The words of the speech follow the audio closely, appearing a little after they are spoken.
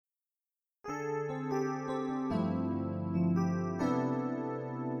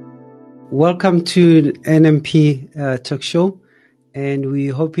Welcome to NMP Talk Show, and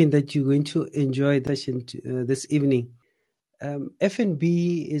we're hoping that you're going to enjoy the session this evening.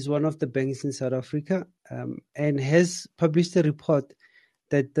 FNB is one of the banks in South Africa and has published a report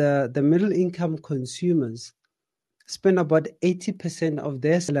that the middle income consumers spend about 80% of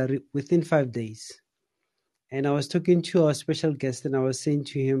their salary within 5 days. And I was talking to our special guest, and I was saying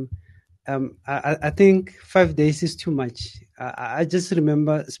to him, I think 5 days is too much. I just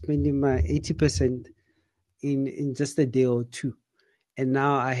remember spending my 80% in just a day or two. And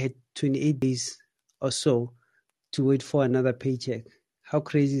now I had 28 days or so to wait for another paycheck. How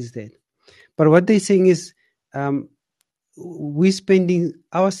crazy is that? But what they're saying is we're spending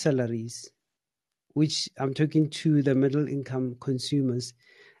our salaries, which I'm talking to the middle income consumers,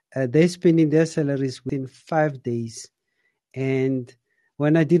 they're spending their salaries within 5 days. And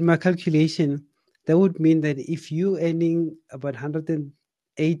when I did my calculation, that would mean that if you're earning about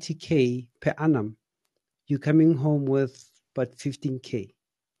 180K per annum, you're coming home with about 15K,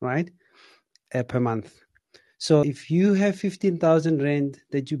 right, per month. So if you have 15,000 rand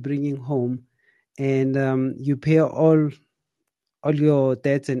that you're bringing home, and you pay all your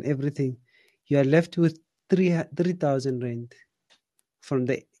debts and everything, you are left with 3,000 rand from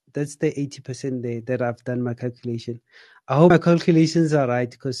that's the 80% there that I've done my calculation. I hope my calculations are right,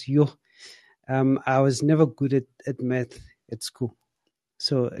 because I was never good at math at school.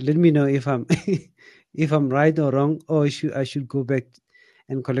 So let me know if I'm if I'm right or wrong, or I should go back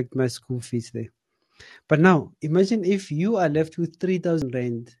and collect my school fees there. But now imagine if you are left with 3,000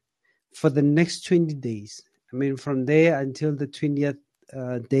 rand for the next 20 days. I mean, from there until the 20th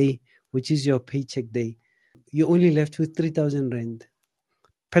day, which is your paycheck day, you're only left with 3,000 rand.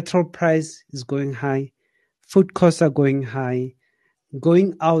 Petrol price is going high. Food costs are going high.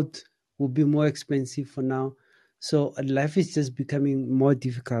 Going out will be more expensive for now. So life is just becoming more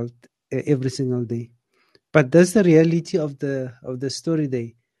difficult every single day. But that's the reality of the story there,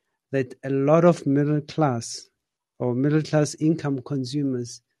 that a lot of middle class or middle class income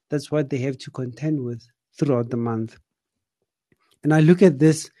consumers, that's what they have to contend with throughout the month. And I look at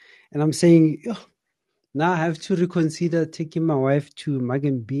this and I'm saying, now I have to reconsider taking my wife to Mug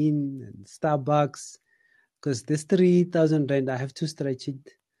and Bean and Starbucks, because this 3,000 rand, I have to stretch it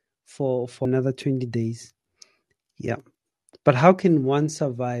for another 20 days. Yeah. But how can one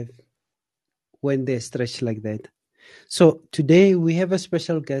survive when they're stretched like that? So today we have a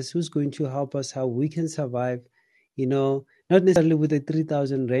special guest who's going to help us how we can survive, not necessarily with the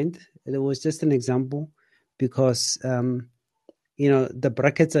 3,000 rand. It was just an example, because, the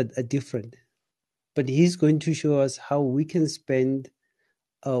brackets are different. But he's going to show us how we can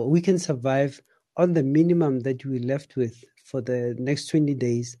we can survive on the minimum that we're left with for the next 20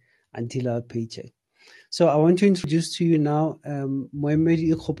 days until our paycheck. So I want to introduce to you now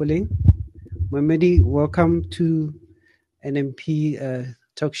Moemedi Ikgopoleng. Moemedi, welcome to NMP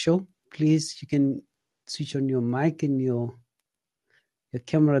Talk Show. Please, you can switch on your mic and your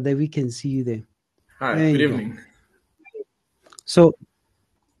camera that we can see you there. Hi, good evening. So,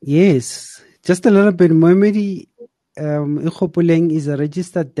 yes, just a little bit. Moemedi Ikgopoleng is a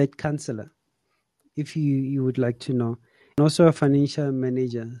registered debt counselor, if you would like to know, and also a financial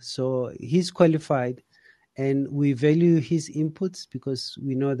manager. So he's qualified, and we value his inputs because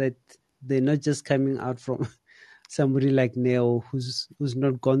we know that they're not just coming out from somebody like Neo who's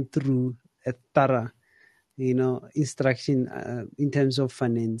not gone through a thorough, instruction in terms of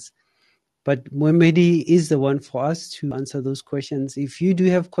finance. But Moemedi is the one for us to answer those questions. If you do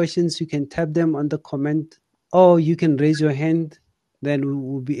have questions, you can type them on the comment, or you can raise your hand. Then we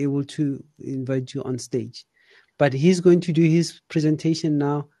will be able to invite you on stage. But he's going to do his presentation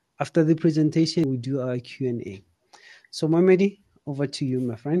now. After the presentation, we do our Q&A. So Moemedi, over to you,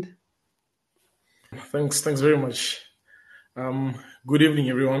 my friend. Thanks very much. Good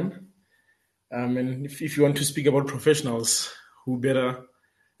evening, everyone. And if you want to speak about professionals, who better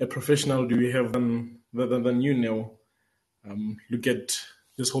a professional do we have than you know? Look at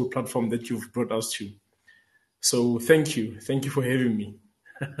this whole platform that you've brought us to. So thank you for having me.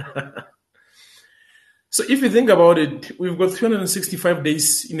 So if you think about it, we've got 365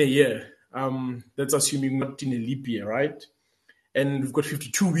 days in a year. That's assuming not in a leap year, right? And we've got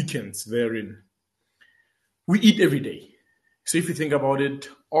 52 weekends therein. We eat every day. So if you think about it,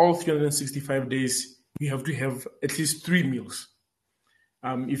 all 365 days, we have to have at least 3 meals.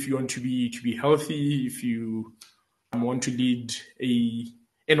 If you want to be healthy, if you want to lead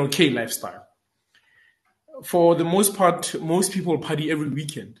an okay lifestyle. For the most part, most people party every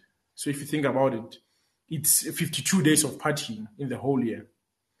weekend. So if you think about it, it's 52 days of partying in the whole year.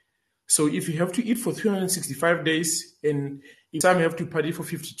 So if you have to eat for 365 days and Some have to party for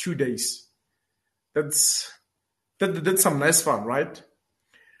 52 days. That's some nice fun, right?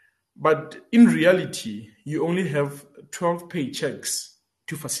 But in reality, you only have 12 paychecks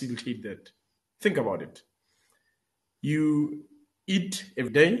to facilitate that. Think about it. You eat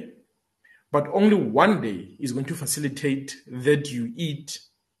every day, but only one day is going to facilitate that you eat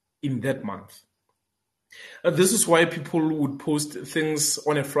in that month. This is why people would post things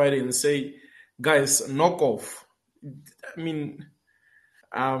on a Friday and say, guys, knock off. I mean,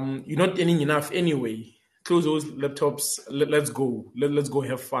 you're not earning enough anyway. Close those laptops. Let's go. Let's go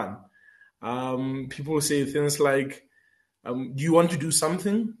have fun. People say things like, do you want to do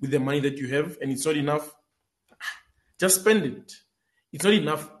something with the money that you have and it's not enough? Just spend it. It's not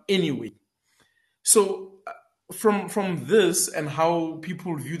enough anyway. So from this and how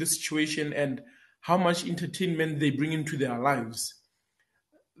people view the situation and how much entertainment they bring into their lives,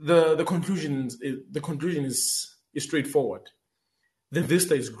 the conclusion is straightforward. The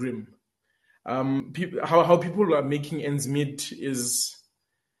vista is grim. How people are making ends meet is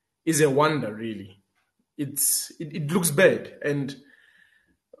a wonder, really. It looks bad, and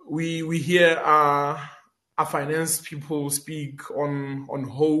we hear our finance people speak on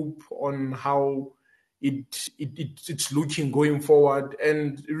hope, on how it's looking going forward,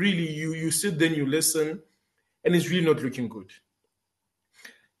 and really you sit there and you listen, and it's really not looking good.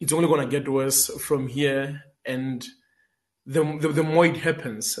 It's only going to get worse from here, and the more it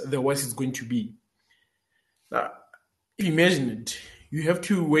happens, the worse it's going to be. Now, imagine it. You have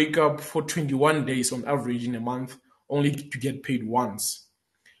to wake up for 21 days on average in a month only to get paid once.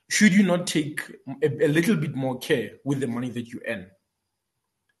 Should you not take a little bit more care with the money that you earn?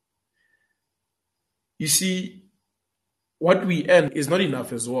 You see, what we earn is not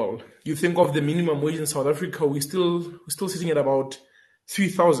enough as well. You think of the minimum wage in South Africa, we're still sitting at about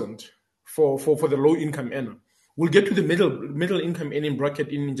 3,000 for the low income earner. We'll get to the middle income earning bracket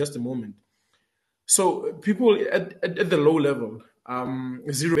in just a moment. So people at the low level,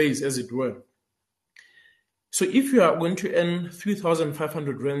 zero base as it were. So if you are going to earn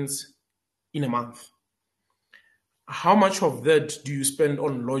 3,500 rands in a month, how much of that do you spend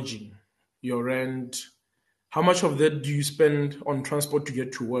on lodging, your rent? How much of that do you spend on transport to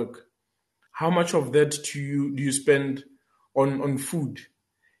get to work? How much of that do you spend on food?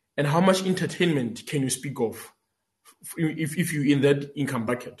 And how much entertainment can you speak of if you're in that income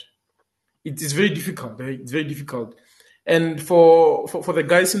bracket? It is very difficult. It's very difficult. And for the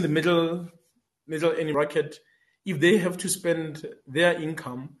guys in the middle earning bracket, if they have to spend their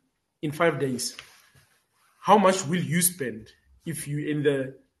income in 5 days, how much will you spend if you in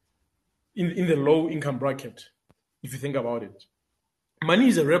the low income bracket? If you think about it, money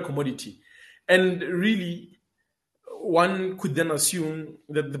is a rare commodity, and really, one could then assume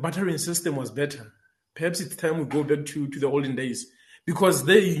that the bartering system was better. Perhaps it's time we go back to the olden days, because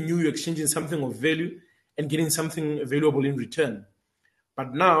there you knew you're exchanging something of value and getting something valuable in return.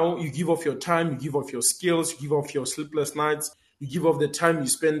 But now you give off your time, you give off your skills, you give off your sleepless nights, you give off the time you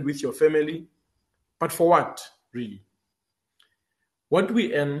spend with your family. But for what, really? What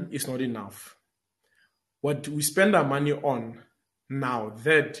we earn is not enough. What we spend our money on now,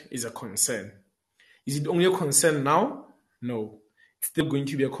 that is a concern. Is it only a concern now? No. It's still going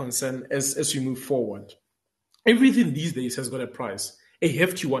to be a concern as we move forward. Everything these days has got a price, a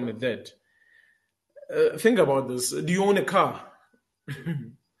hefty one at that. Think about this. Do you own a car?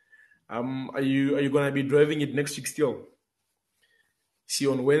 Are you going to be driving it next week still? See,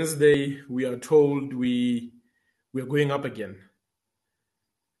 on Wednesday, we are told we are going up again.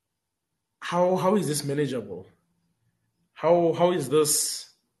 How is this manageable? How is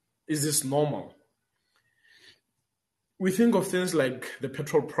this normal? We think of things like the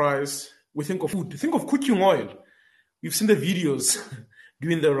petrol price. We think of food. Think of cooking oil. We've seen the videos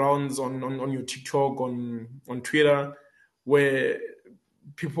doing the rounds on your TikTok, on Twitter, where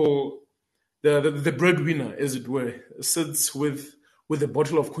people, the breadwinner, as it were, sits with a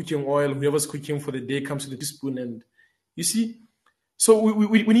bottle of cooking oil. Whoever's cooking for the day comes with a teaspoon, and you see. So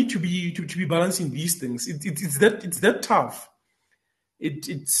we need to be balancing these things. It's that tough.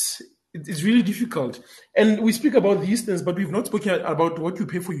 It's really difficult. And we speak about these things, but we've not spoken about what you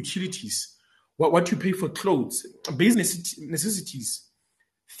pay for utilities, what you pay for clothes, basic necessities.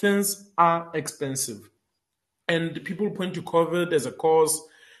 Things are expensive. And people point to COVID as a cause.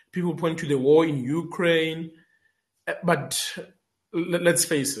 People point to the war in Ukraine. But let's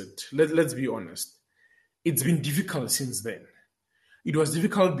face it. Let's be honest. It's been difficult since then. It was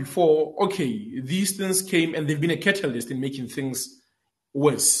difficult before. Okay, these things came and they've been a catalyst in making things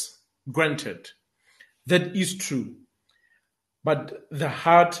worse. Granted, that is true. But the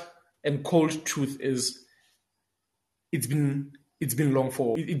hard and cold truth is it's been it's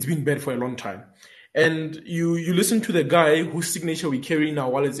been bad for a long time. And you listen to the guy whose signature we carry in our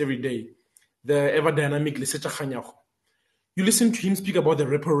wallets every day, the ever dynamic Lesetja Kganyago. You listen to him speak about the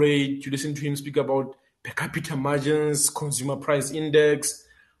repo rate, you listen to him speak about per capita margins, consumer price index,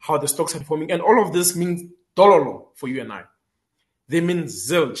 how the stocks are performing, and all of this means dollar for you and I. They mean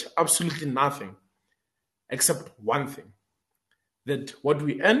zilch, absolutely nothing, except one thing, that what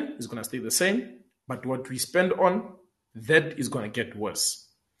we earn is going to stay the same, but what we spend on, that is going to get worse.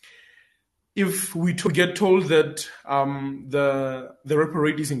 If we get told that the repo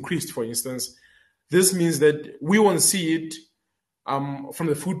rate is increased, for instance, this means that we won't see it from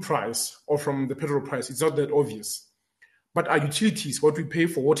the food price or from the petrol price. It's not that obvious. But our utilities, what we pay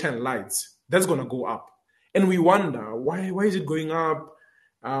for water and lights, that's going to go up. And we wonder, why is it going up?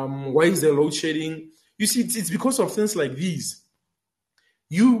 Why is there load shedding? You see, it's because of things like these.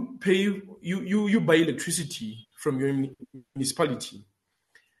 You buy electricity from your municipality.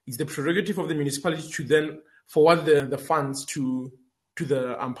 It's the prerogative of the municipality to then forward the funds to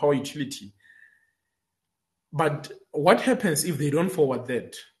the power utility. But what happens if they don't forward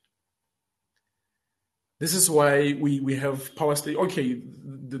that? This is why we have power state. Okay,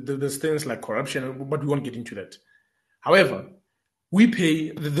 there's things like corruption, but we won't get into that. However, we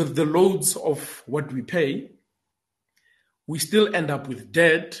pay the loads of what we pay. We still end up with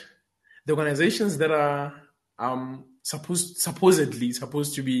debt. The organizations that are supposedly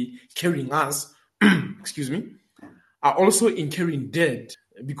supposed to be carrying us, excuse me, are also incurring debt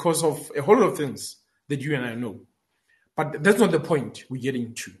because of a whole lot of things that you and I know. But that's not the point we're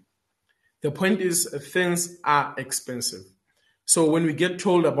getting to. The point is things are expensive. So when we get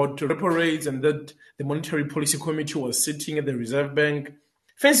told about repo rates and that the Monetary Policy Committee was sitting at the Reserve Bank,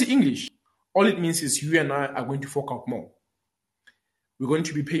 fancy English, all it means is you and I are going to fork out more. We're going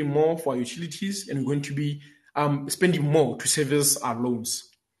to be paying more for our utilities, and we're going to be spending more to service our loans.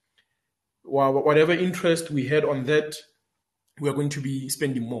 Whatever interest we had on that, we are going to be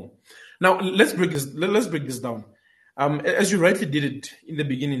spending more. Now, let's break this down. As you rightly did it in the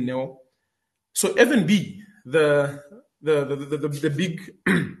beginning, Neo. So FNB, the big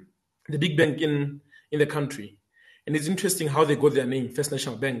the big bank in the country, and it's interesting how they got their name, First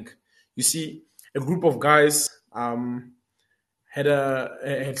National Bank. You see, a group of guys had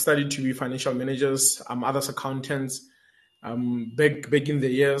studied to be financial managers, others accountants. Back in the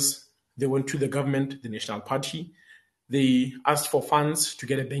years, they went to the government, the National Party. They asked for funds to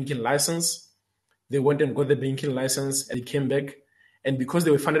get a banking license. They went and got the banking license, and they came back. And because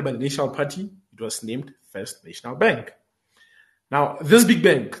they were funded by the National Party, it was named First National Bank. Now, this big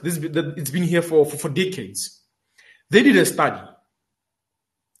bank, it's been here for decades. They did a study,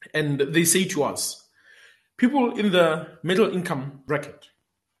 and they say to us, people in the middle income bracket,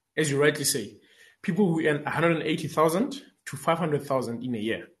 as you rightly say, people who earn 180,000 to 500,000 in a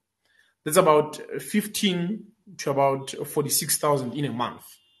year, that's about 15 to about 46,000 in a month.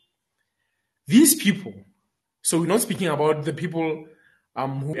 These people, so we're not speaking about the people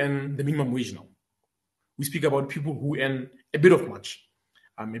who earn the minimum wage now. We speak about people who earn a bit of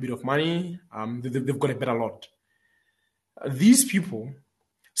money, they've got a better lot. These people,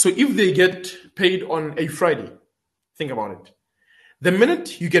 so if they get paid on a Friday, think about it. The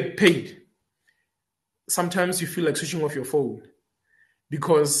minute you get paid, sometimes you feel like switching off your phone,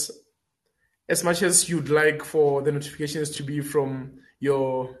 because as much as you'd like for the notifications to be from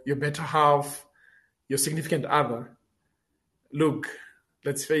your better half, your significant other, look,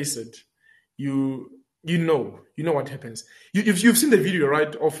 let's face it, you know what happens. You've seen the video,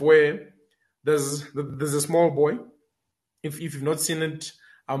 right, of where there's a small boy. If you've not seen it,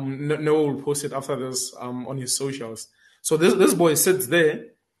 Noah will post it after this on his socials. So this boy sits there.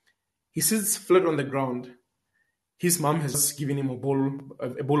 He sits flat on the ground. His mom has given him a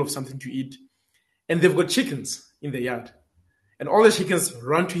bowl of something to eat, and they've got chickens in the yard, and all the chickens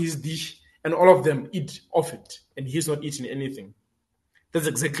run to his dish, and all of them eat off it, and he's not eating anything. That's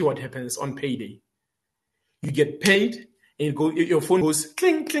exactly what happens on payday. You get paid, and your phone goes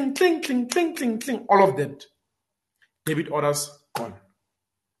cling, cling, cling, cling, cling, cling, cling. All of that. Debit orders gone.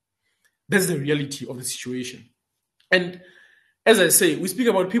 That's the reality of the situation. And as I say, we speak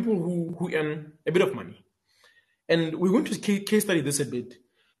about people who earn a bit of money. And we're going to case study this a bit.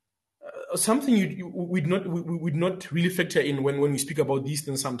 Something we'd not really factor in when we speak about these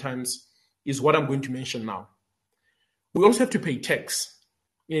things sometimes is what I'm going to mention now. We also have to pay tax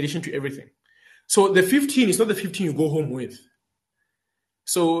in addition to everything. So the 15 is not the 15 you go home with.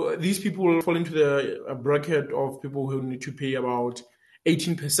 So these people fall into the bracket of people who need to pay about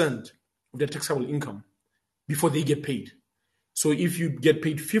 18% of their taxable income before they get paid. So if you get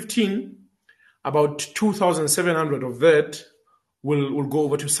paid 15, about 2,700 of that will go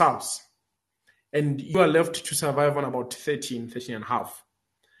over to SARS. And you are left to survive on about 13 and a half.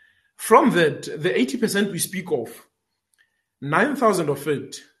 From that, the 80% we speak of, 9,000 of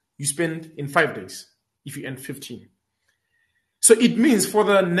it you spend in 5 days if you earn 15. So it means for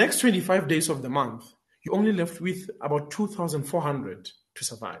the next 25 days of the month, you're only left with about 2,400 to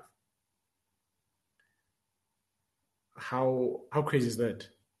survive. How crazy is that?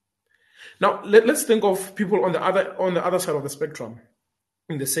 Now let's think of people on the other side of the spectrum,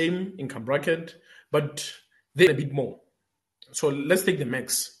 in the same income bracket, but they're a bit more. So let's take the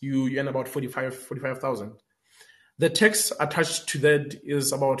max. You earn about 45,000. The tax attached to that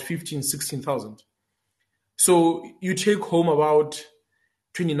is about 16,000. So you take home about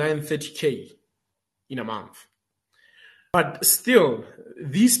 30K in a month. But still,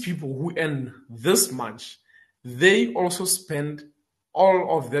 these people who earn this much, they also spend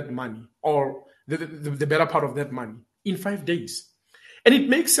all of that money, or the better part of that money, in 5 days. And it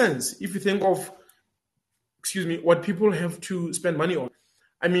makes sense if you think of, what people have to spend money on.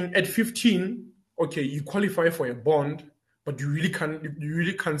 I mean, at 15, okay, you qualify for a bond, but you really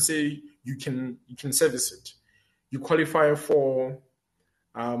can't say you can service it. You qualify for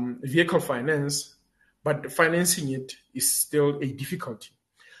vehicle finance, but financing it is still a difficulty.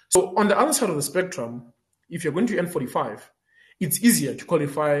 So on the other side of the spectrum, if you're going to earn 45, it's easier to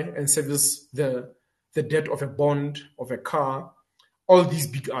qualify and service the debt of a bond, of a car, all these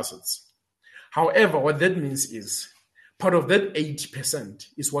big assets. However, what that means is part of that 80%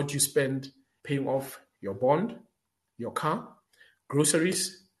 is what you spend paying off your bond, your car,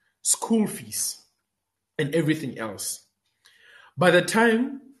 groceries, school fees, and everything else. By the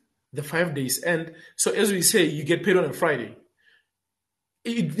time the 5 days end, so as we say, you get paid on a Friday,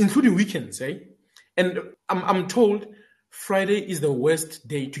 including weekends, eh? And I'm told Friday is the worst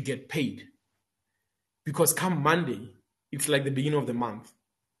day to get paid, because come Monday, it's like the beginning of the month.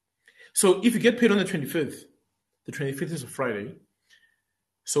 So if you get paid on the 25th is a Friday,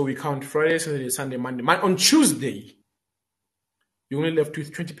 so we count Friday, Saturday, Sunday, Monday. On Tuesday, you're only left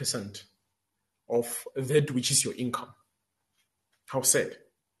with 20% of that which is your income. How sad.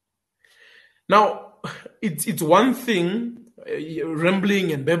 Now, it's one thing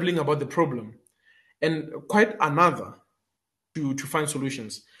rambling and babbling about the problem, and quite another to find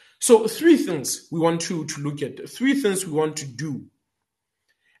solutions. So 3 things we want to look at, 3 things we want to do.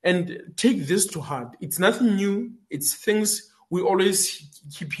 And take this to heart. It's nothing new. It's things we always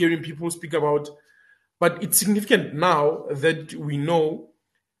keep hearing people speak about. But it's significant now that we know,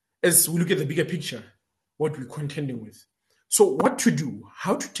 as we look at the bigger picture, what we're contending with. So what to do?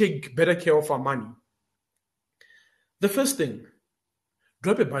 How to take better care of our money? The first thing,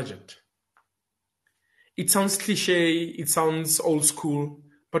 drop a budget. It sounds cliche. It sounds old school.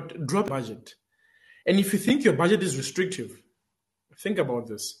 But drop a budget. And if you think your budget is restrictive, think about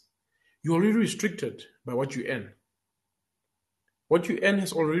this. You're already restricted by what you earn. What you earn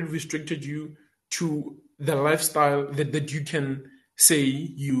has already restricted you to the lifestyle that you can say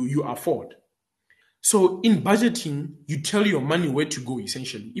you afford. So in budgeting, you tell your money where to go,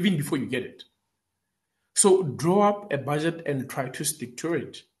 essentially, even before you get it. So draw up a budget and try to stick to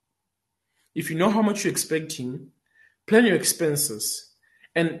it. If you know how much you're expecting, plan your expenses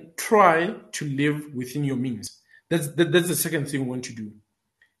and try to live within your means. That's the second thing we want to do.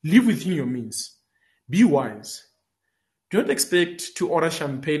 Live within your means. Be wise. Do not expect to order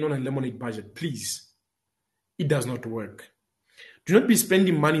champagne on a lemonade budget, please. It does not work. Do not be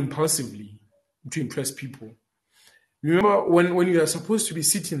spending money impulsively to impress people. Remember when you are supposed to be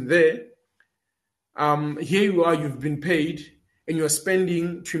sitting there, here you are, you've been paid, and you are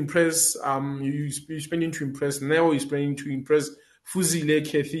spending to impress, you're spending to impress Neo, you're spending to impress Fuzile,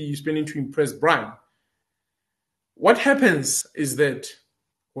 Kathy, you're spending to impress Brian. What happens is that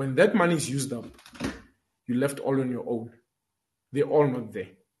when that money is used up, you're left all on your own. They're all not there.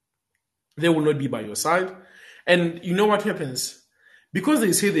 They will not be by your side. And you know what happens? Because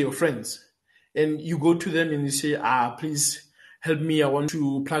they say they're your friends, and you go to them and you say, please help me. I want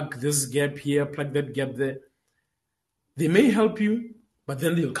to plug this gap here, plug that gap there. They may help you, but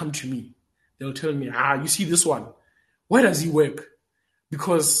then they'll come to me. They'll tell me, you see this one. Why does he work?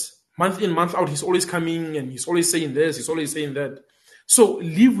 Because month in, month out, he's always coming and he's always saying this, he's always saying that. So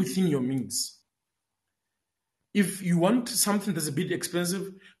live within your means. If you want something that's a bit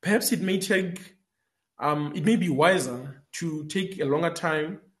expensive, perhaps it may be wiser to take a longer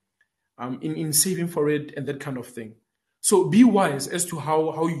time in saving for it and that kind of thing. So be wise as to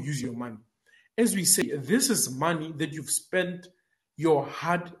how you use your money. As we say, this is money that you've spent your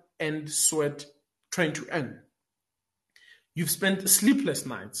hard-earned sweat trying to earn. You've spent sleepless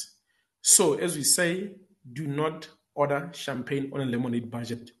nights So, as we say, do not order champagne on a lemonade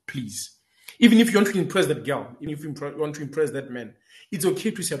budget, please. Even if you want to impress that girl, even if you want to impress that man, it's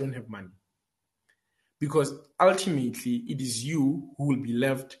okay to say, I don't have money. Because ultimately, it is you who will be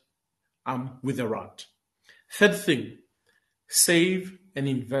left with a rot. Third thing, save and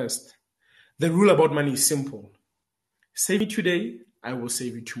invest. The rule about money is simple. Save it today, I will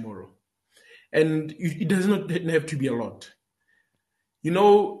save it tomorrow. And it does not have to be a lot. You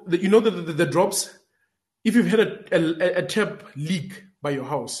know the drops. If you've had a tap leak by your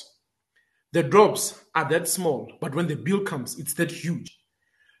house, the drops are that small, but when the bill comes, it's that huge.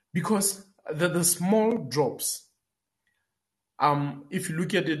 Because the small drops, if you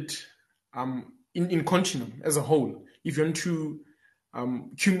look at it in continuum as a whole, if you want to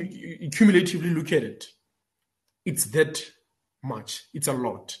cumulatively look at it, it's that much. It's a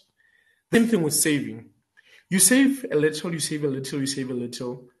lot. Same thing with saving. You save a little, you save a little, you save a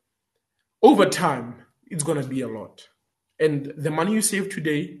little. Over time, it's going to be a lot. And the money you save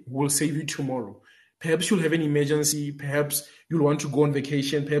today will save you tomorrow. Perhaps you'll have an emergency. Perhaps you'll want to go on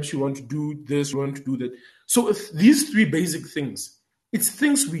vacation. Perhaps you want to do this, you want to do that. So if these three basic things, it's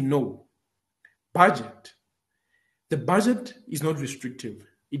things we know. Budget. The budget is not restrictive.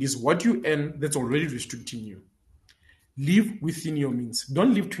 It is what you earn that's already restricting you. Live within your means.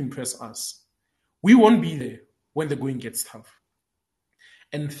 Don't live to impress us. We won't be there when the going gets tough.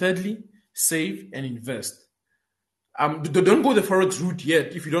 And thirdly, save and invest. Don't go the forex route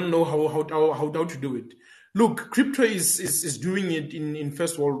yet if you don't know how to do it. Look, crypto is doing it in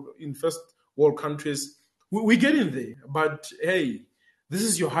first world countries. We get in there, but hey, this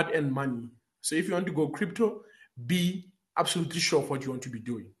is your hard-earned money. So if you want to go crypto, be absolutely sure of what you want to be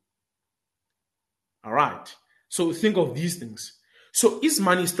doing. All right. So think of these things. So is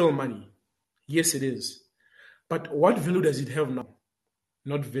money still money? Yes, it is. But what value does it have now?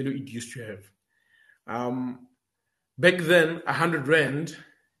 Not value it used to have. Back then, 100 Rand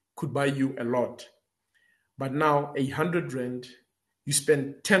could buy you a lot. But now, 100 Rand, you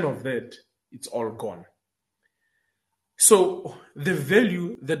spend 10 of that, it's all gone. So the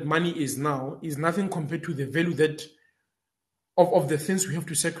value that money is now is nothing compared to the value that of the things we have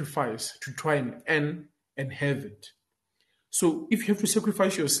to sacrifice to try and earn and have it. So if you have to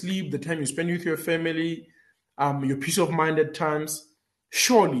sacrifice your sleep, the time you spend with your family, your peace of mind at times,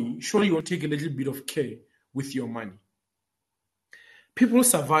 surely you want to take a little bit of care with your money. People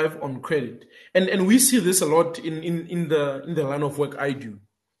survive on credit. And we see this a lot in the line of work I do.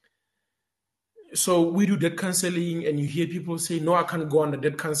 So we do debt counseling, and you hear people say, no, I can't go under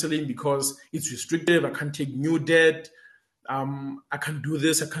debt counseling because it's restrictive. I can't take new debt. I can't do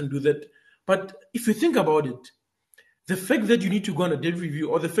this. I can't do that. But if you think about it, the fact that you need to go on a debt review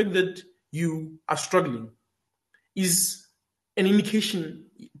or the fact that you are struggling is an indication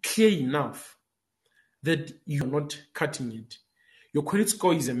clear enough that you're not cutting it. Your credit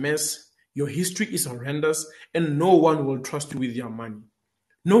score is a mess. Your history is horrendous, and no one will trust you with your money.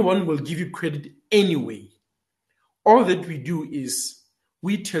 No one will give you credit anyway. All that we do is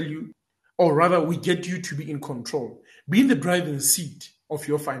we tell you, or rather we get you to be in control, be in the driving seat of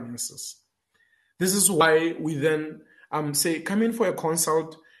your finances. This is why we then say, come in for a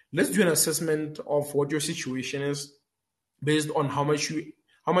consult. Let's do an assessment of what your situation is based on how much you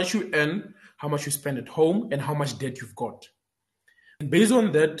earn, how much you spend at home, and how much debt you've got. And based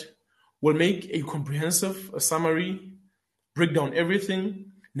on that, we'll make a comprehensive summary, break down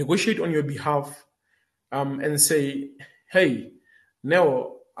everything, negotiate on your behalf, and say, hey,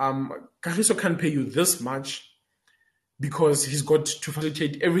 now Kagiso can't pay you this much because he's got to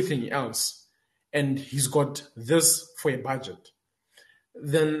facilitate everything else, and he's got this for a budget.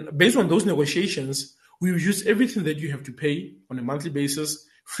 Then based on those negotiations, we reduce everything that you have to pay on a monthly basis,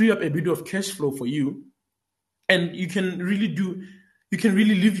 free up a bit of cash flow for you, and you can really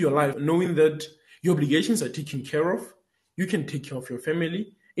live your life knowing that your obligations are taken care of, you can take care of your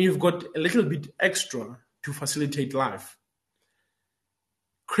family, and you've got a little bit extra to facilitate life.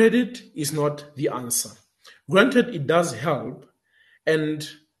 Credit is not the answer. Granted, it does help, and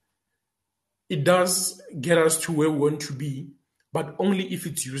it does get us to where we want to be, but only if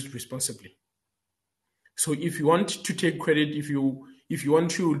it's used responsibly. So if you want to take credit, if you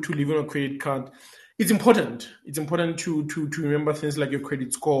want to live on a credit card, it's important. It's important to remember things like your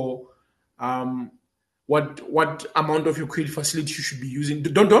credit score, what amount of your credit facility you should be using.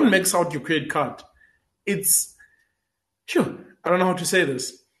 Don't max out your credit card. It's sure, I don't know how to say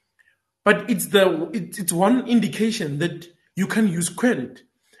this, but it's one indication that you can use credit.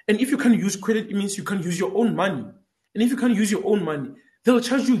 And if you can use credit, it means you can use your own money. And if you can use your own money, they'll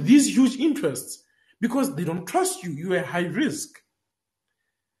charge you these huge interests because they don't trust you. You're a high risk.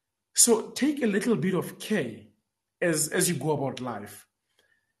 So take a little bit of care as you go about life.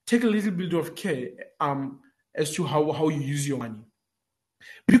 Take a little bit of care as to how you use your money.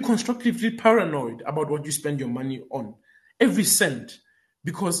 Be constructively paranoid about what you spend your money on, every cent,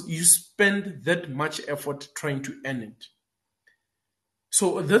 because you spend that much effort trying to earn it.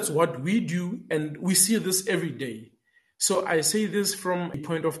 So that's what we do, and we see this every day. So I say this from a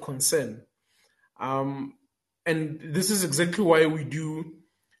point of concern. And this is exactly why we do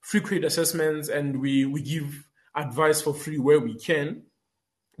free credit assessments, and we give advice for free where we can,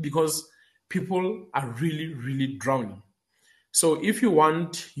 because people are really, really drowning. So if you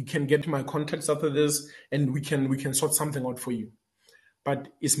want, you can get my contacts after this, and we can sort something out for you. But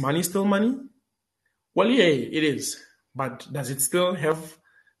is money still money? Well, yeah, it is. But does it still have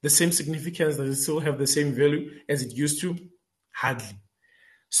the same significance? Does it still have the same value as it used to? Hardly.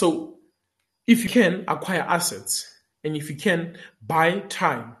 So if you can acquire assets, and if you can buy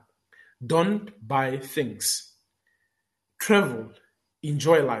time, don't buy things. Travel,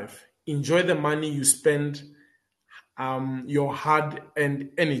 enjoy life, enjoy the money you spend, your hard-earned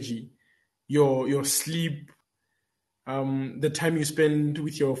energy, your sleep, the time you spend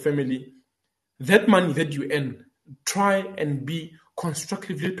with your family. That money that you earn, try and be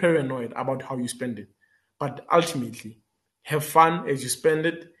constructively paranoid about how you spend it. But ultimately, have fun as you spend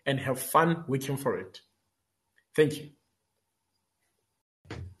it, and have fun working for it. Thank you.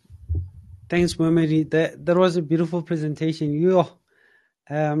 Thanks, Moemedi. That was a beautiful presentation.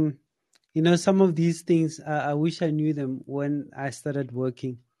 Um, some of these things, I wish I knew them when I started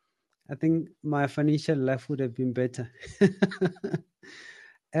working. I think my financial life would have been better.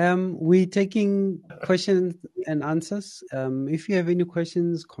 We're taking questions and answers. If you have any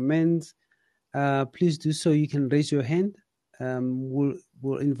questions, comments, please do so. You can raise your hand.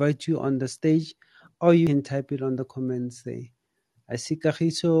 We'll invite you on the stage, or you can type it on the comments there. I see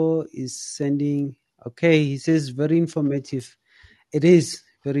Kagiso is sending. Okay, he says very informative. It is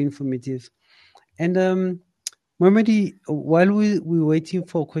very informative. And Moemedi, while we're waiting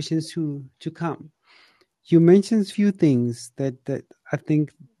for questions to come, you mentioned a few things that I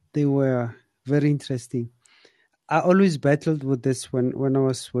think they were very interesting. I always battled with this when I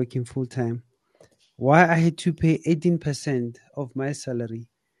was working full time. Why I had to pay 18% of my salary.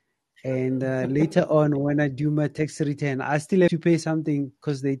 And later on, when I do my tax return, I still have to pay something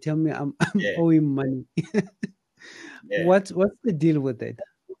because they tell me I'm Yeah, owing money. yeah. What's the deal with it?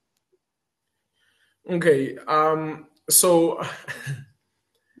 Okay. So,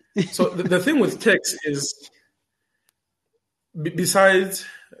 so the thing with tax is, besides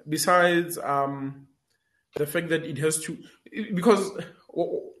the fact that it has to, because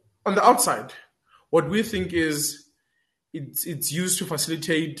on the outside, what we think is it's used to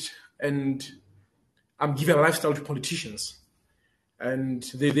facilitate and give a lifestyle to politicians, and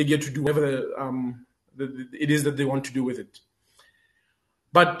they get to do whatever it is that they want to do with it.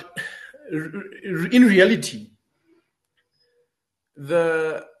 But in reality,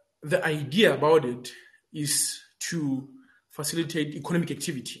 the idea about it is to facilitate economic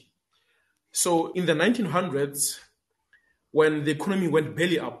activity. So in the 1900s, when the economy went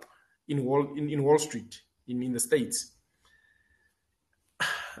belly up in Wall Street in the States,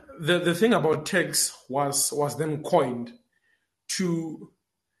 the thing about tax was then coined to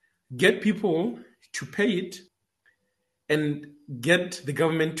get people to pay it and get the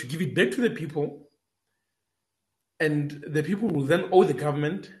government to give it back to the people, and the people will then owe the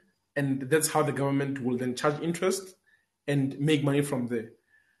government, and that's how the government will then charge interest and make money from there.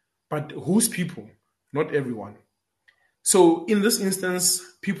 But whose people? Not everyone. So in this instance,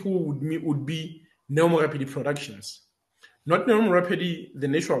 people would be Nemo Rapidi Productions. Not Nemo Rapidi, the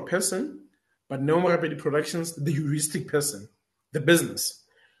natural person, but Nemo Rapidi Productions, the heuristic person, the business.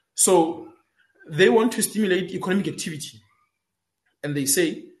 So they want to stimulate economic activity. And they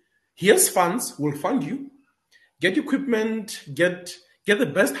say, here's funds, we'll fund you. Get equipment, get the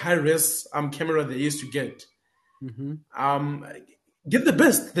best high-res camera there is to get. Mm-hmm. Get the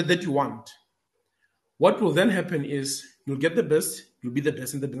best that you want. What will then happen is you'll get the best, you'll be the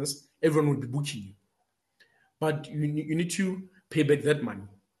best in the business, everyone will be booking you. But you need to pay back that money.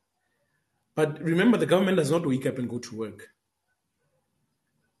 But remember, the government does not wake up and go to work.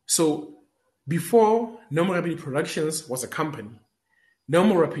 So before Normal Rapidi Productions was a company,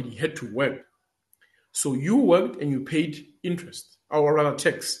 Normal Rapidi had to work. So you worked and you paid interest, or rather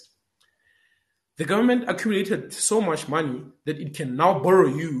tax. The government accumulated so much money that it can now borrow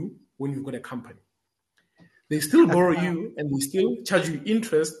you when you've got a company. They still borrow you and they still charge you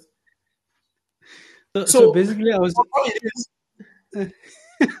interest. So basically, I was. All it is,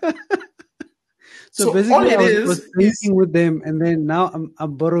 So all basically, it I was is drinking with them, and then now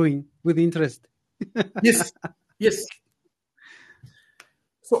I'm borrowing. with interest. Yes, yes.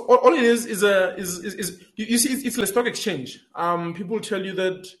 So all it is you see it's a stock exchange. People tell you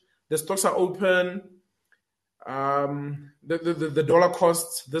that the stocks are open. The dollar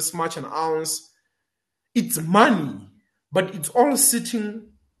costs this much an ounce. It's money, but it's all sitting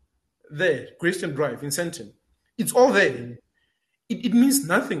there, Grayson Drive in Senton. It's all there. It means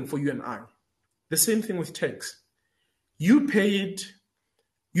nothing for you and I. The same thing with tax. You pay it,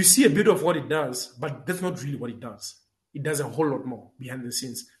 you see a bit of what it does, but that's not really what it does. It does a whole lot more behind the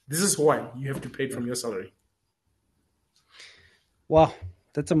scenes. This is why you have to pay it from your salary. Wow,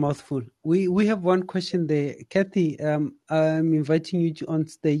 that's a mouthful. We have one question there. Kathy, I'm inviting you to on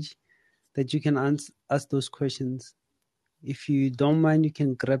stage that you can ask those questions. If you don't mind, you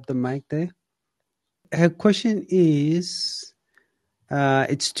can grab the mic there. Her question is,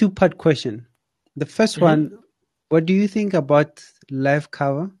 it's two-part question. The first one, what do you think about life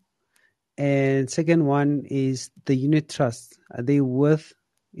cover? And second one is the unit trust. Are they worth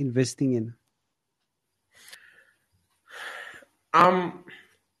investing in?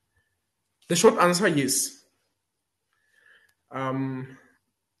 The short answer, yes.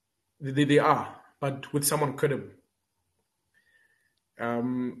 They are, but with someone credible.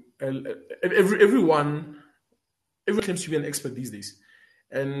 Everyone claims to be an expert these days,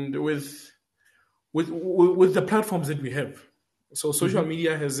 and with the platforms that we have, so social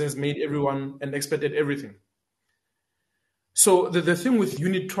media has made everyone an expert at everything. So the thing with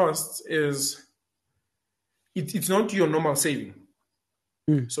unit trusts is it's not your normal saving.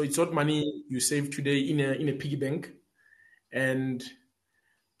 So it's not money you save today in a piggy bank, and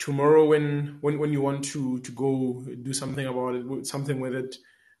tomorrow when you want to go do something about it, something with it,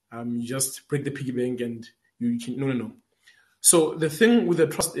 you just break the piggy bank and you can no. So the thing with the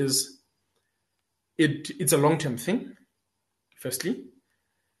trust is it's a long-term thing, firstly,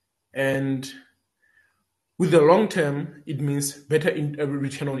 and with the long term it means better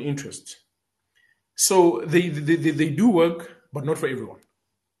return on interest. So they do work, but not for everyone.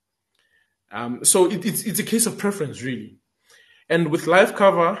 So it's a case of preference, really. And with life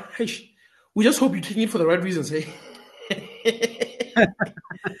cover, hey, we just hope you're taking it for the right reasons, hey.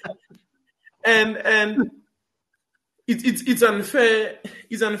 and it's unfair.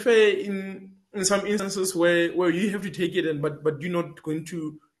 It's unfair in some instances where you have to take it, but you're not going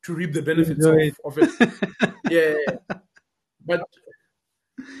to reap the benefits of it. Yeah, but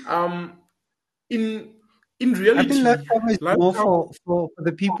in reality, I think life cover is more for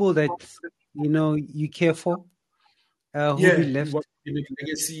the people that you care for, who be left.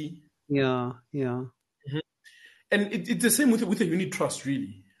 Legacy. Yeah. And it's the same with a unit trust,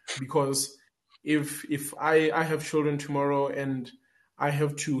 really, because if I have children tomorrow and I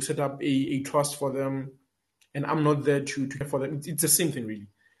have to set up a trust for them, and I'm not there to care for them, it's the same thing, really.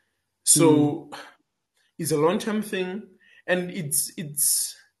 So it's a long term thing, and it's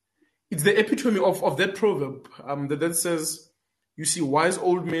the epitome of that proverb that says, you see, wise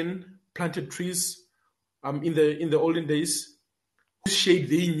old men planted trees in the olden days, whose shade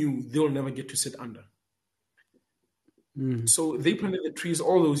they knew they'll never get to sit under. So they planted the trees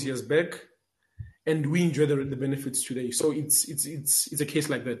all those years back, and we enjoy the benefits today. So it's a case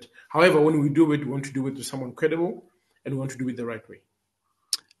like that. However, when we do it, we want to do it with someone credible, and we want to do it the right way.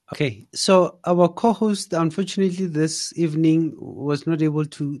 Okay, so our co-host, unfortunately, this evening was not able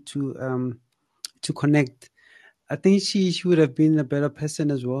to connect. I think she would have been a better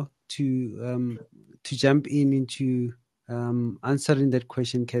person as well to jump into answering that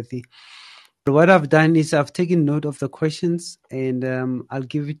question, Kathy. But what I've done is I've taken note of the questions, and I'll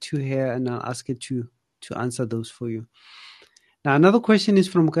give it to her and I'll ask her to answer those for you. Now, another question is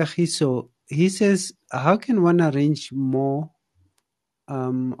from Kahiso. He says, how can one arrange more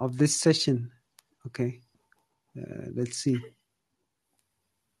of this session? Okay, let's see.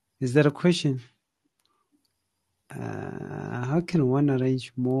 Is that a question? How can one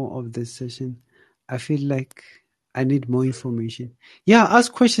arrange more of this session? I feel like I need more information. Yeah,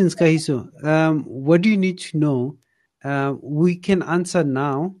 ask questions, Kahiso. What do you need to know? We can answer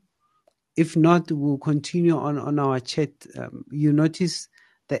now. If not, we'll continue on our chat. You notice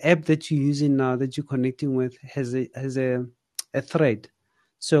the app that you're using now that you're connecting with has a thread.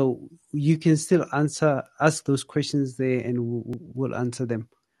 So you can still ask those questions there, and we'll answer them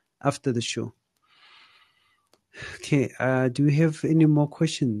after the show. Okay, do we have any more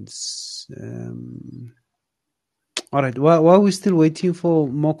questions? All right, while we're still waiting for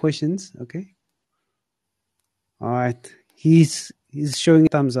more questions, okay? All right, he's showing a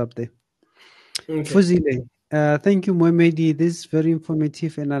thumbs up there. Okay. Fuzile, thank you, Moemedi. This is very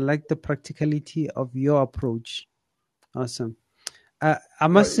informative, and I like the practicality of your approach. Awesome. I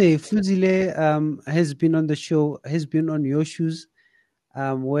must say, Fuzile has been on the show, has been on your shoes,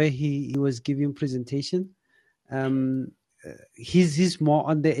 where he was giving presentation. Um, he's more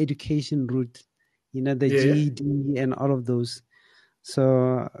on the education route, the Yeah, GED and all of those.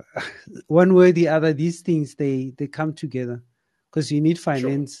 So one way or the other, these things they come together because you need sure.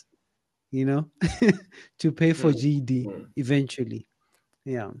 finance, you know, to pay for Mm, GED mm. eventually.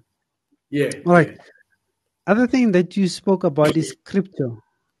 Yeah. Yeah, All right. yeah. Other thing that you spoke about is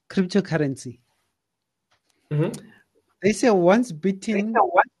cryptocurrency. Mm-hmm. They say once bitten,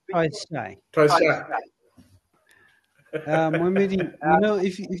 twice shy. Twice shy. Moemedi,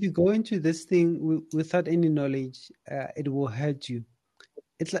 if you go into this thing without any knowledge, it will hurt you.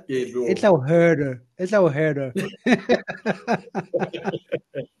 Yeah, It's bro. our herder. It's our herder.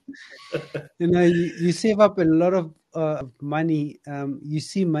 You save up a lot of money. You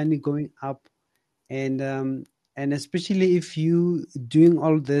see money going up, and especially if you doing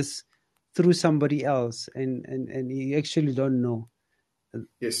all this through somebody else, and you actually don't know,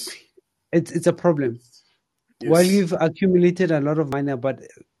 Yes. it's a problem. Yes. While Yes. you've accumulated a lot of money, about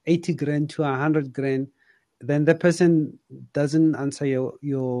 80 grand to 100 grand, then the person doesn't answer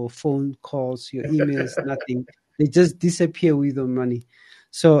your phone calls, your emails, nothing. They just disappear with the money.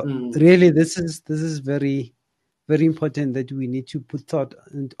 So Mm. really, this is very, very important that we need to put thought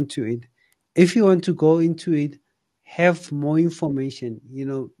into it. If you want to go into it, have more information.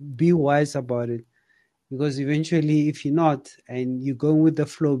 Be wise about it, because eventually, if you're not and you're going with the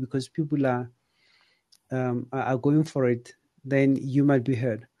flow, because people are going for it, then you might be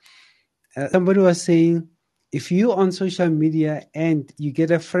hurt. Somebody was saying, if you on social media and you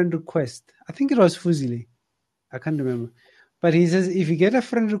get a friend request, I think it was Fuzile, I can't remember, but he says if you get a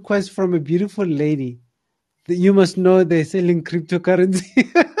friend request from a beautiful lady, you must know they're selling cryptocurrency.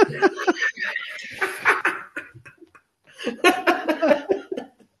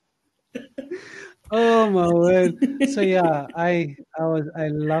 Oh my word! So yeah, I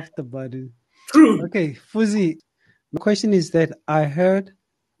laughed about it. True. Okay, Fuzi, my question is that I heard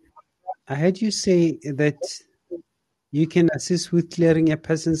you say that you can assist with clearing a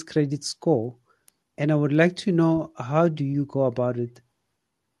person's credit score. And I would like to know, how do you go about it?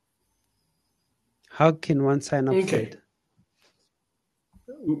 How can one sign up for Okay. it?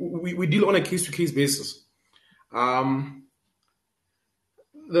 We deal on a case to case basis. Um,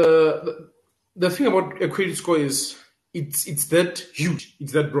 the the thing about a credit score is it's that huge,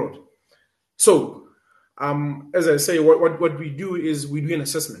 it's that broad. So, as I say, what we do is we do an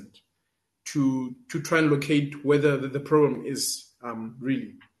assessment to try and locate whether the problem is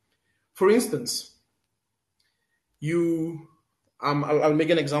really. For instance, you I'll make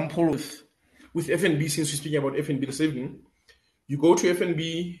an example with FNB, since we're speaking about FNB this evening. You go to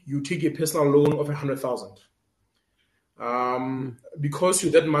FNB, you take a personal loan of 100,000. Mm. Because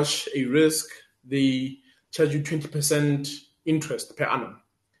you're that much a risk, they charge you 20% interest per annum.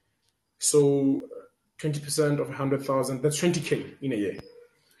 So 20% of 100,000, that's 20K in a year.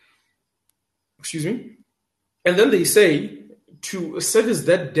 Excuse me. And then they say to service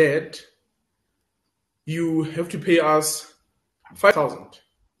that debt, you have to pay us 5,000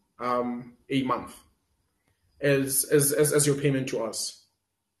 a month as your payment to us.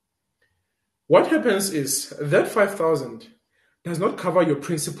 What happens is that 5,000 does not cover your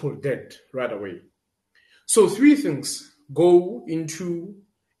principal debt right away. So three things go into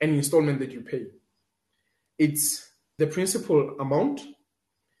an installment that you pay. It's the principal amount,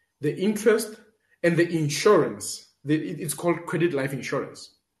 the interest, and the insurance. It's called credit life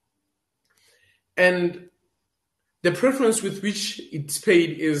insurance. And the preference with which it's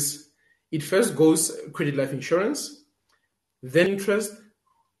paid is it first goes credit life insurance, then interest,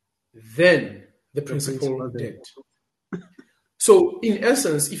 then the The principal principal debt. debt. So in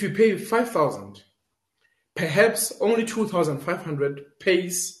essence, if you pay 5,000, perhaps only 2,500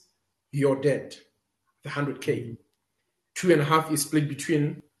 pays your debt, the 100K. Mhm. Two and a half is split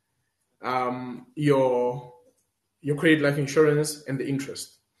between your credit life insurance and the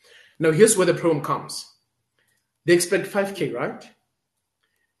interest. Now here's where the problem comes. They expect 5K, right?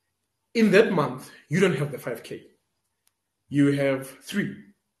 In that month, you don't have the 5K. You have 3.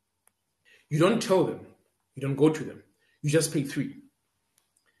 You don't tell them. You don't go to them. You just pay 3.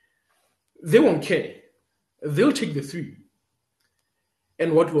 They won't care. They'll take the 3.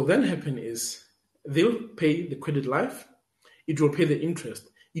 And what will then happen is they'll pay the credit life. It will pay the interest.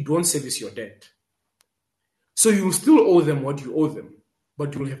 It won't service your debt. So you will still owe them what you owe them,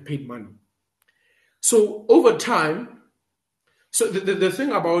 but you will have paid money. So over time, so the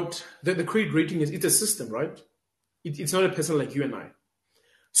thing about the credit rating is it's a system, right? It's not a person like you and I.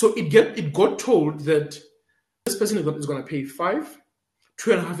 So it got told that this person is going to pay 5,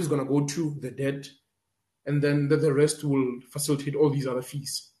 2.5 is going to go to the debt, and then the rest will facilitate all these other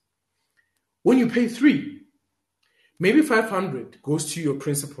fees. When you pay 3, maybe 500 goes to your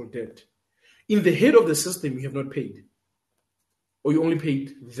principal debt. In the head of the system, you have not paid, or you only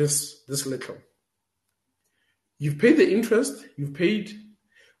paid this little. You've paid the interest, you've paid,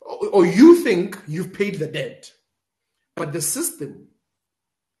 or you think you've paid the debt, but the system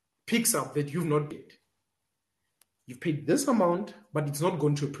picks up that you've not paid. You've paid this amount, but it's not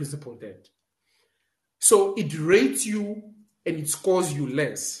going to a principal debt. So it rates you and it scores you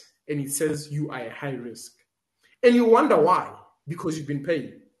less, and it says you are a high risk. And you wonder why, because you've been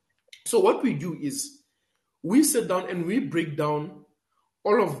paying. So what we do is we sit down and we break down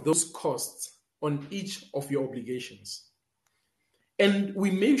all of those costs on each of your obligations. And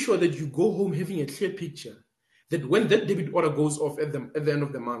we make sure that you go home having a clear picture that when that debit order goes off at the end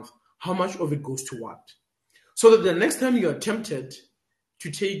of the month, how much of it goes to what. So that the next time you are tempted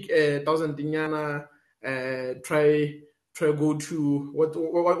to take 1,000 dinyana, try go to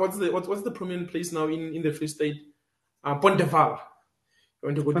what's the prominent place now in the Free State? Ponteval. You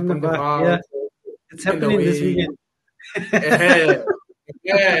want to go to Ponteval? Yeah. It's happening this weekend.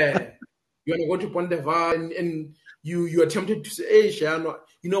 Yeah. You want to go to Ponteval and you are tempted to say, hey, Shano,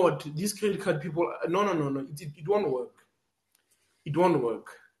 you know what, these credit card people, no. It won't work. It won't work.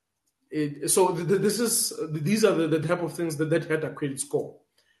 These are the type of things that hurt a credit score.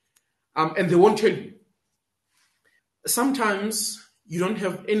 And they won't tell you. Sometimes you don't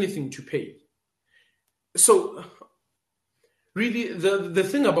have anything to pay. So really, the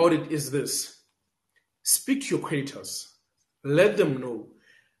thing about it is this. Speak to your creditors. Let them know.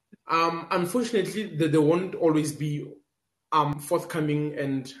 Unfortunately, they won't always be forthcoming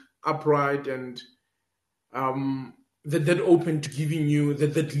and upright and that open to giving you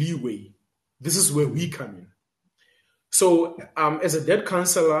that leeway. This is where we come in. So as a debt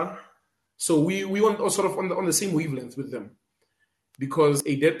counselor, so we want sort of on the same wavelength with them, because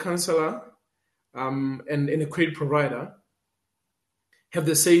a debt counselor and a credit provider have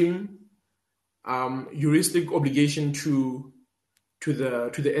the same juristic obligation to the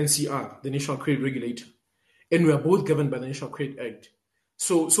NCR, the National Credit Regulator, and we are both governed by the National Credit Act.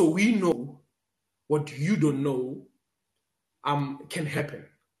 So we know what you don't know can happen.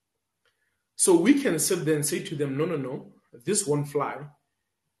 So we can sit there and say to them, no, this won't fly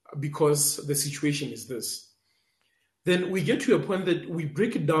because the situation is this. Then we get to a point that we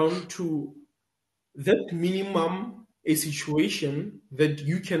break it down to that minimum, a situation that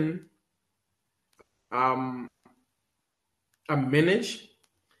you can manage,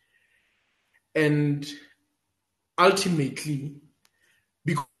 and ultimately,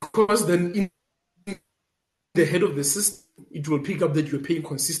 because then in the head of the system, it will pick up that you're paying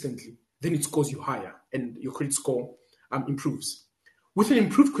consistently, then it scores you higher and your credit score improves. With an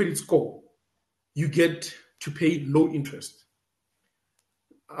improved credit score, you get to pay low interest.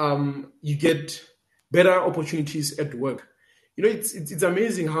 You get better opportunities at work. You know, it's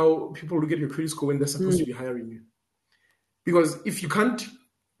amazing how people look at your credit score when they're supposed to be hiring you. Because if you can't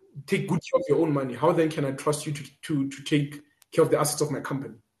take good care of your own money, how then can I trust you to take care of the assets of my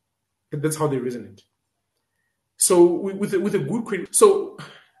company? That's how they reason it. So with a good credit, so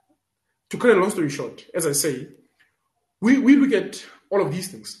to cut a long story short, as I say, we look at all of these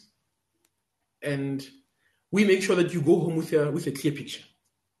things, and we make sure that you go home with a clear picture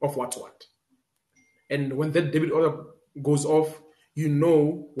of what's what. And when that debit order goes off, you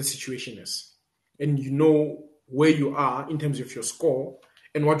know the situation is, and you know where you are in terms of your score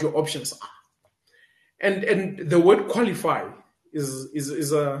and what your options are. And the word qualify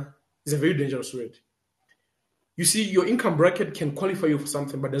is a very dangerous word. You see, your income bracket can qualify you for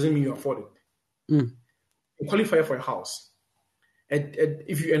something, but doesn't mean you afford it. You qualify for a house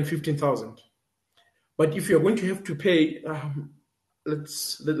if you earn 15,000. But if you're going to have to pay,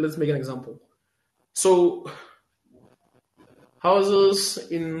 let's make an example. So houses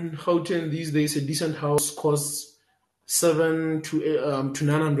in Gauteng these days, a decent house costs 7 to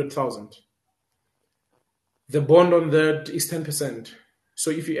 900,000. The bond on that is 10%. So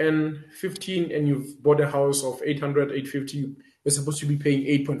if you earn 15 and you've bought a house of 800, 850, you're supposed to be paying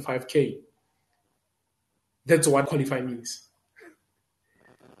 8.5K. That's what qualify means.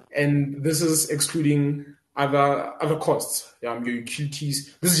 And this is excluding other costs, your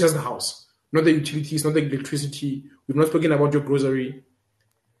utilities. This is just the house, not the utilities, not the electricity. We've not spoken about your grocery.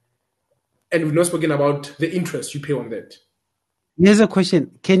 And we've not spoken about the interest you pay on that. Here's a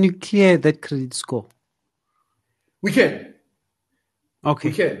question. Can you clear that credit score? We can. Okay.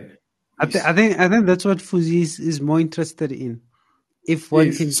 We can. Yes. I think that's what Fuzi is more interested in. If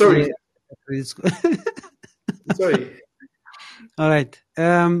one can sorry. clear the credit score. Sorry. All right.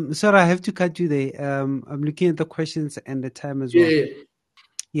 Sir, I have to cut you there. I'm looking at the questions and the time as well. Yeah.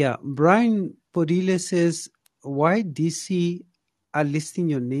 Yeah, Brian Podile says, why DC are listing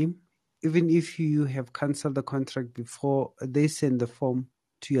your name even if you have cancelled the contract before they send the form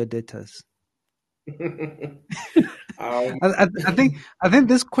to your debtors? um, I think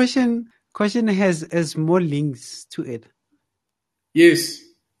this question has more links to it. yes. I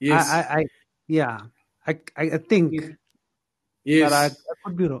Yes. I, I yeah, I think, but I Yes.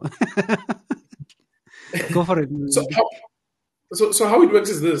 could be wrong. Go for it. So how, so how it works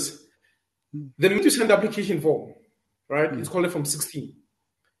is this: the minute you send the application form, right? It's Mm. called a Form 16,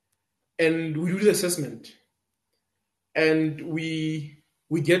 and we do the assessment, and we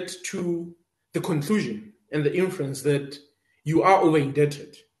get to the conclusion and the inference that you are over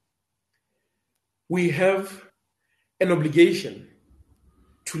indebted. We have an obligation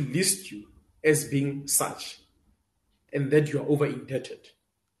to list you as being such, and that you are over indebted.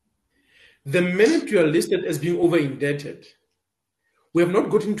 The minute you are listed as being over indebted, we have not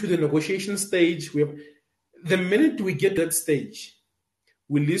gotten to the negotiation stage. The minute we get that stage,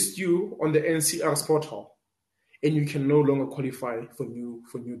 we list you on the NCR's portal, and you can no longer qualify for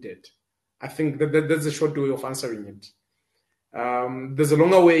new debt. I think that's a short way of answering it. There's a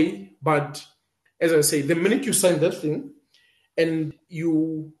longer way, but as I say, the minute you sign that thing, and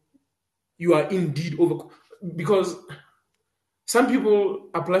you are indeed over, because some people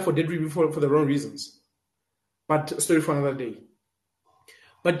apply for debt relief for the wrong reasons. But story for another day.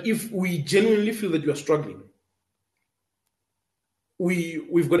 But if we genuinely feel that you are struggling,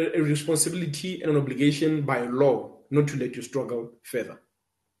 we've got a responsibility and an obligation by law not to let you struggle further.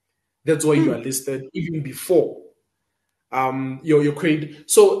 That's why you are listed even before your credit.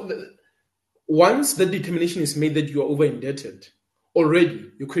 So once the determination is made that you are over indebted,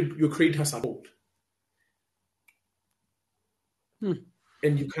 already your creditors are told,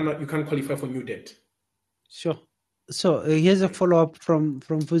 and you can't qualify for new debt. Sure. So here's a follow-up from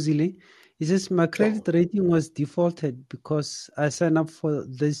Fuzile. He says, my Sure. credit rating was defaulted because I signed up for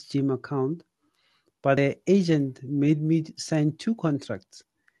this gym account, but the agent made me sign 2 contracts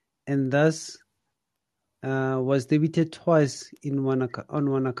and thus was debited twice on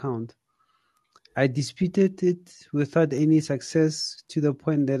one account. I disputed it without any success to the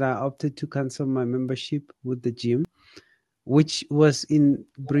point that I opted to cancel my membership with the gym, which was in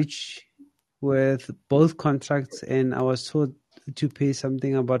breach with both contracts, and I was told to pay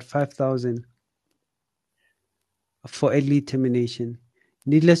something about 5,000 for early termination.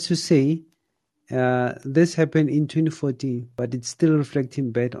 Needless to say, this happened in 2014, but it's still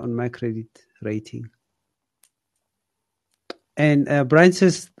reflecting bad on my credit rating. And Brian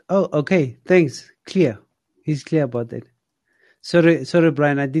says, "Oh, okay, thanks. Clear. He's clear about that." Sorry,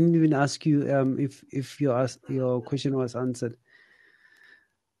 Brian. I didn't even ask you if your question was answered.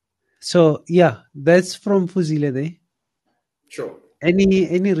 So yeah, that's from Fuzile there. Sure.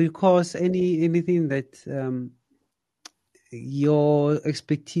 Any recourse, anything that your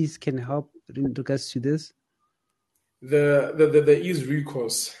expertise can help in regards to this? There is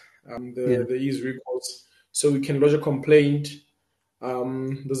recourse. Yeah. There is recourse. So we can lodge a complaint.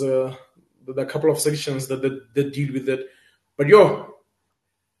 There's a couple of sections that deal with it. But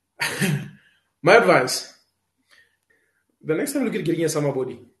my advice: the next time you look at getting a summer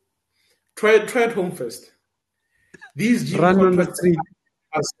body, try at home first. These gym Run on the contracts street.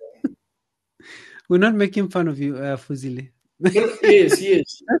 are We're not making fun of you, Fuzile. no, no, yes,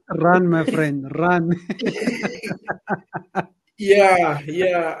 yes. Run, my friend, run. Yeah,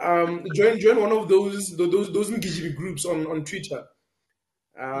 yeah. Join one of those Mkhijibi groups on Twitter.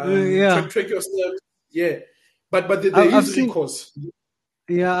 Yeah, Track your steps. Yeah, but there I've is seen. recourse.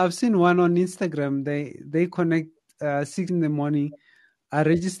 Yeah, I've seen one on Instagram. They connect 6 in the morning. I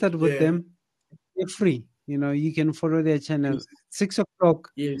registered with Yeah, them. They're free. You can follow their channel. yes, 6 o'clock.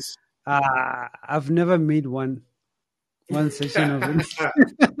 yes. I've never made one session of it.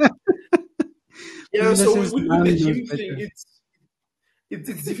 Yeah. Fuzile So says with now the he knows gym thing, better.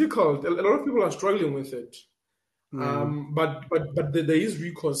 it's difficult. A lot of people are struggling with it. Yeah, But there is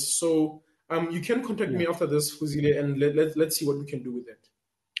recourse. So you can contact yeah. me after this, Fuzile, and let's see what we can do with it.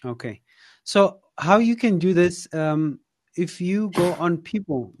 Okay. So how you can do this? If you go on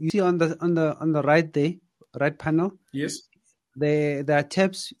people, you see on the right there, right panel, Yes. there are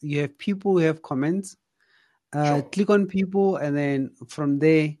tabs. You have people, you have comments. Sure. Click on people, and then from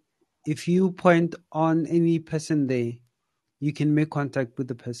there, if you point on any person there, you can make contact with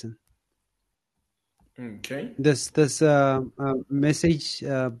the person. Okay. There's a message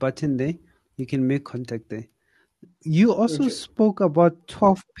button there. You can make contact there. You also Okay. spoke about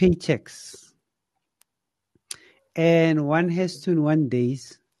 12 paychecks. and 1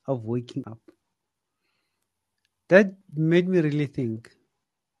 days of waking up. That made me really think.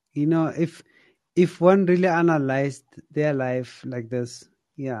 If one really analyzed their life like this,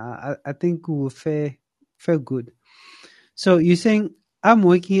 yeah, I think we will fare good. So you're saying I'm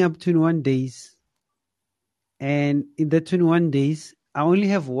waking up 21 days, and in the 21 days, I only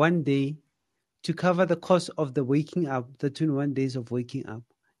have 1 day to cover the cost of the waking up, the 21 days of waking up.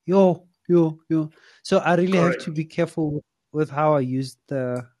 Yo. So I really have Correct. to be careful with how I use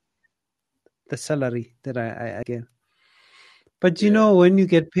the salary that I get. But Yeah. when you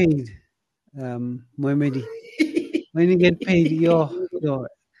get paid, Moemedi, when you get paid, yo,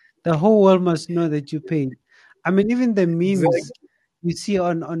 the whole world must know that you paid. I mean, even the memes Exactly. you see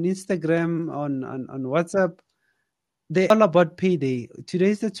on Instagram, on WhatsApp, they're all about payday.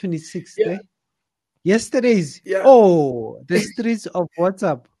 Today's the 26th, Yeah. eh? Yesterday's, Yeah. the streets of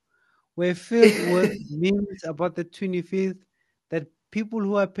WhatsApp were filled with memes about the 25th, that people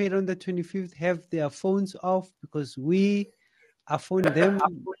who are paid on the 25th have their phones off because we are phoning them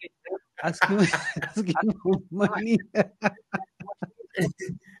asking, asking for money.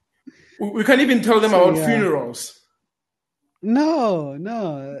 We can't even tell them So, about yeah. funerals. No.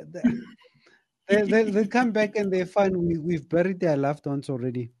 They come back and they find we've buried their loved ones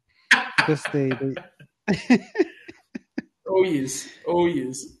already because they Oh yes. Oh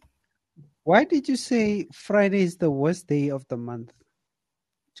yes. Why did you say Friday is the worst day of the month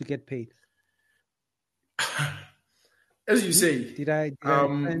to get paid? As you Hmm? say, Did I the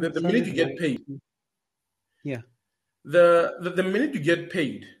sound minute it you wrong? get paid, Yeah. the minute you get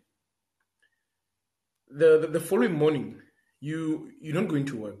paid, the following morning, you don't go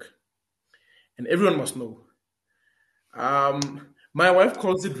into work, and everyone must know. My wife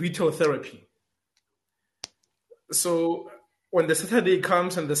calls it retail therapy. So when the Saturday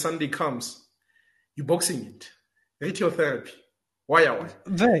comes and the Sunday comes, you're boxing it. Retail therapy. Why?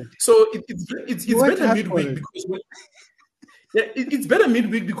 Very. So You it's worked better hard for midweek it. because it's better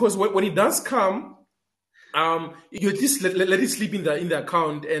midweek because when it does come, you at least let it sleep in the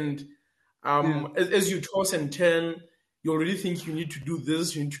account, and Yeah. as you toss and turn, you already think you need to do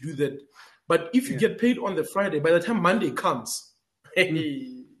this, you need to do that. But if you Yeah. get paid on the Friday, by the time Monday comes,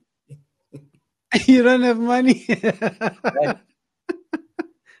 Mm. hey, You don't have money. right.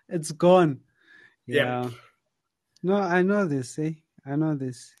 It's gone. Yep, Yeah. No, I know this, eh? I know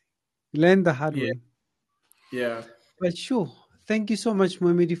this. Learn the hard yeah, way. yeah. But sure. Thank you so much,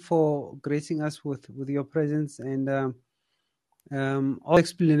 Moemedi, for gracing us with your presence and all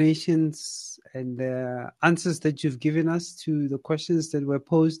explanations and answers that you've given us to the questions that were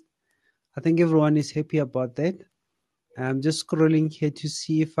posed. I think everyone is happy about that. I'm just scrolling here to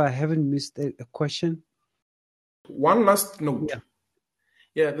see if I haven't missed a question. One last note. Yeah.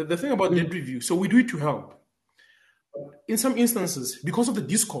 Yeah, the thing about Mm. debt review, so we do it to help. In some instances, because of the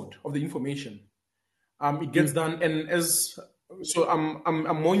discord of the information, it gets Mm. done. And as so,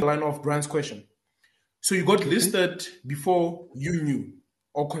 I'm more in the line of Brian's question. So you got Okay. listed before you knew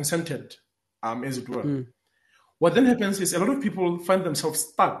or consented, as it were. Mm. What then happens is a lot of people find themselves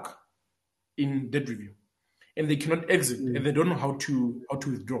stuck in debt review, and they cannot exit, Mm. and they don't know how to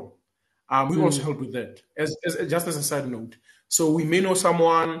withdraw. We also Mm. help with that, as just as a side note. So we may know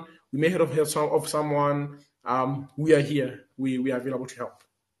someone, we may have heard of someone. We are here. We are available to help.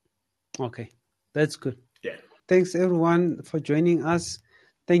 Okay. That's good. Yeah. Thanks everyone for joining us.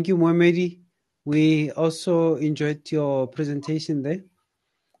 Thank you, Moemedi. We also enjoyed your presentation there.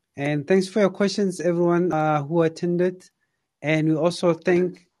 And thanks for your questions, everyone who attended. And we also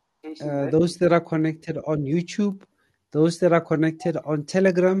thank those that are connected on YouTube, those that are connected on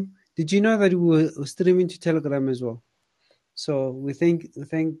Telegram. Did you know that we were streaming to Telegram as well? So we thank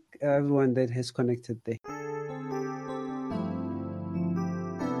everyone that has connected there.